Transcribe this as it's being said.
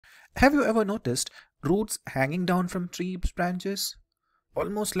Have you ever noticed roots hanging down from tree branches?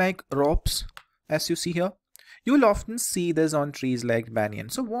 Almost like ropes, as you see here. You will often see this on trees like banyan.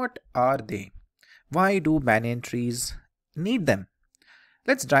 So what are they? Why do banyan trees need them?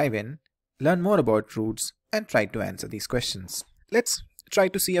 Let's dive in, learn more about roots, and try to answer these questions. Let's try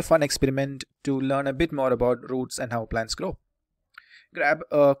to see a fun experiment to learn a bit more about roots and how plants grow. Grab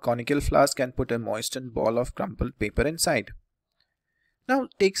a conical flask and put a moistened ball of crumpled paper inside. Now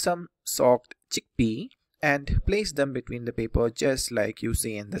take some soaked chickpea and place them between the paper just like you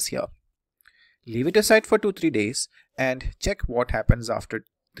see in this here. Leave it aside for 2-3 days and check what happens after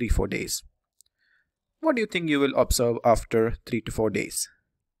 3-4 days. What do you think you will observe after 3 to 4 days?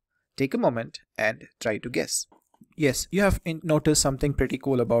 Take a moment and try to guess. Yes, you have noticed something pretty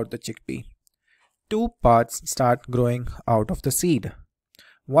cool about the chickpea. Two parts start growing out of the seed.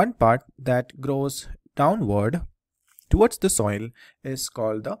 One part that grows downward towards the soil is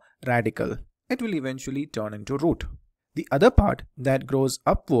called the radicle. It will eventually turn into root. The other part that grows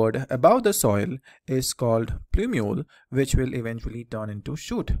upward above the soil is called plumule, which will eventually turn into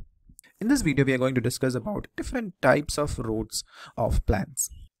shoot. In this video, we are going to discuss about different types of roots of plants.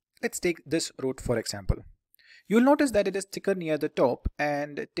 Let's take this root for example. You will notice that it is thicker near the top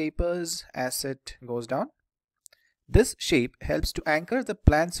and tapers as it goes down. This shape helps to anchor the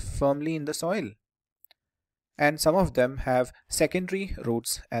plants firmly in the soil. And some of them have secondary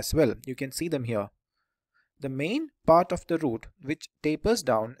roots as well. You can see them here. The main part of the root which tapers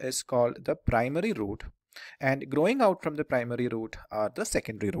down is called the primary root, and growing out from the primary root are the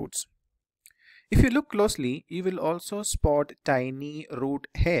secondary roots. If you look closely, you will also spot tiny root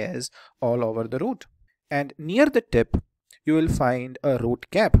hairs all over the root, and near the tip you will find a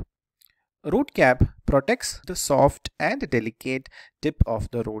root cap. Root cap protects the soft and delicate tip of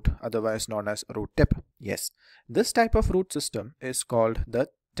the root, otherwise known as root tip. Yes, this type of root system is called the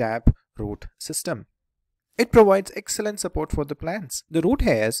tap root system. It provides excellent support for the plants. The root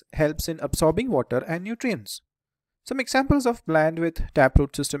hairs helps in absorbing water and nutrients. Some examples of plant with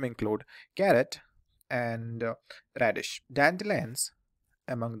taproot system include carrot and radish, dandelions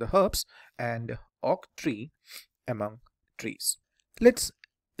among the herbs, and oak tree among trees. Let's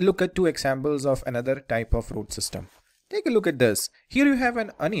look at two examples of another type of root system. Take a look at this. Here you have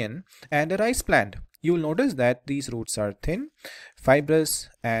an onion and a rice plant. You will notice that these roots are thin, fibrous,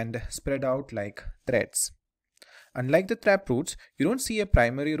 and spread out like threads. Unlike the taproots, you don't see a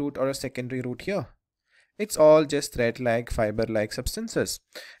primary root or a secondary root here. It's all just thread-like, fiber-like substances.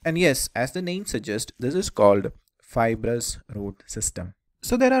 And yes, as the name suggests, this is called fibrous root system.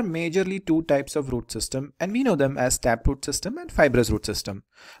 So there are majorly two types of root system, and we know them as taproot system and fibrous root system.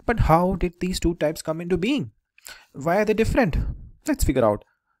 But how did these two types come into being? Why are they different? Let's figure out.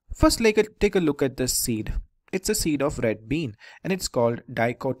 First, take a look at this seed. It's a seed of red bean, and it's called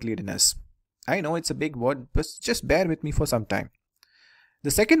Dicots. I know it's a big word, but just bear with me for some time. The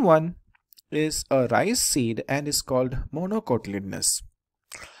second one is a rice seed and is called monocotyledonous.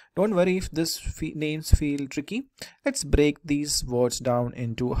 Don't worry if this names feel tricky. Let's break these words down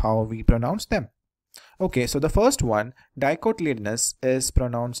into how we pronounce them. Okay, so the first one, dicotyledonous, is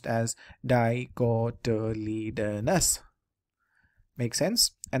pronounced as dicotyledonous. Make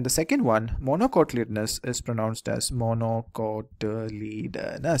sense? And the second one, monocotyledonous, is pronounced as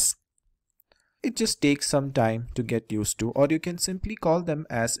monocotyledonous. It just takes some time to get used to, or you can simply call them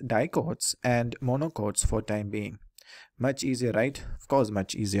as dicots and monocots for time being. Much easier, right? Of course,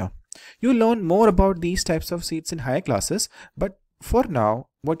 much easier. You'll learn more about these types of seeds in higher classes, but for now,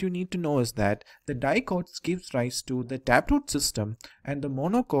 what you need to know is that the dicots gives rise to the taproot system and the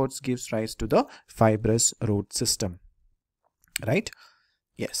monocots gives rise to the fibrous root system. Right?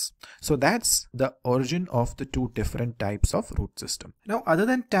 Yes. So that's the origin of the two different types of root system. Now, other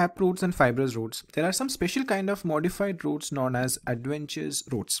than tap roots and fibrous roots, there are some special kind of modified roots known as adventitious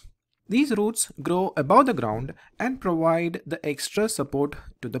roots. These roots grow above the ground and provide the extra support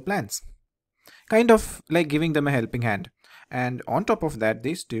to the plants, kind of like giving them a helping hand. And on top of that,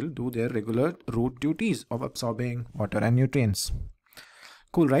 they still do their regular root duties of absorbing water and nutrients.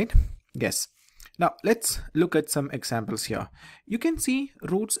 Cool, right? Yes. Now let's look at some examples here. You can see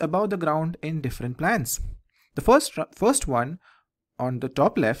roots above the ground in different plants. The first one on the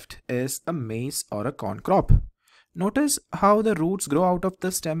top left is a maize or a corn crop. Notice how the roots grow out of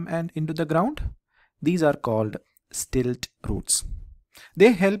the stem and into the ground. These are called stilt roots.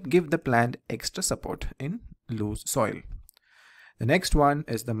 They help give the plant extra support in loose soil. The next one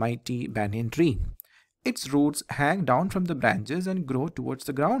is the mighty banyan tree. Its roots hang down from the branches and grow towards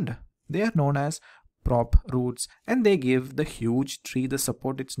the ground. They are known as prop roots, and they give the huge tree the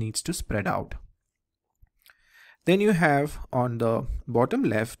support it needs to spread out. Then you have on the bottom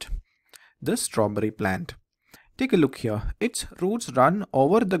left the strawberry plant. Take a look here. Its roots run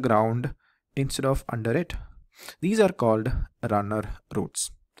over the ground instead of under it. These are called runner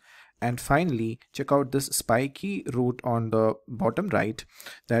roots. And finally, check out this spiky root on the bottom right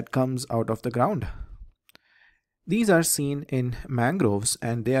that comes out of the ground. These are seen in mangroves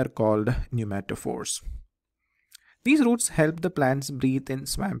and they are called pneumatophores. These roots help the plants breathe in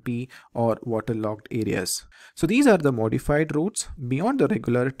swampy or waterlogged areas. So these are the modified roots beyond the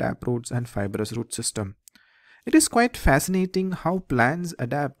regular tap roots and fibrous root system. It is quite fascinating how plants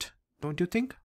adapt, don't you think?